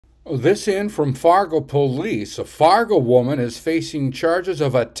This in from Fargo police. A Fargo woman is facing charges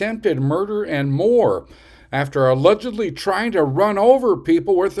of attempted murder and more after allegedly trying to run over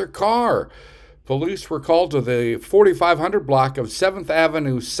people with her car. Police were called to the 4500 block of 7th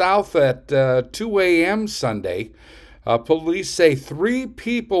Avenue South at 2 a.m. Sunday. Police say 3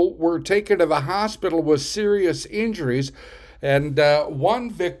 people were taken to the hospital with serious injuries, and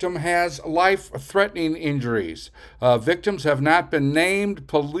one victim has life-threatening injuries. Victims have not been named.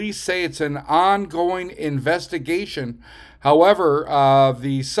 Police say it's an ongoing investigation. However,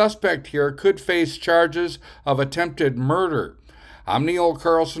 the suspect here could face charges of attempted murder. I'm Neil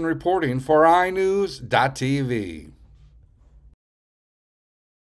Carlson reporting for iNewZ.TV.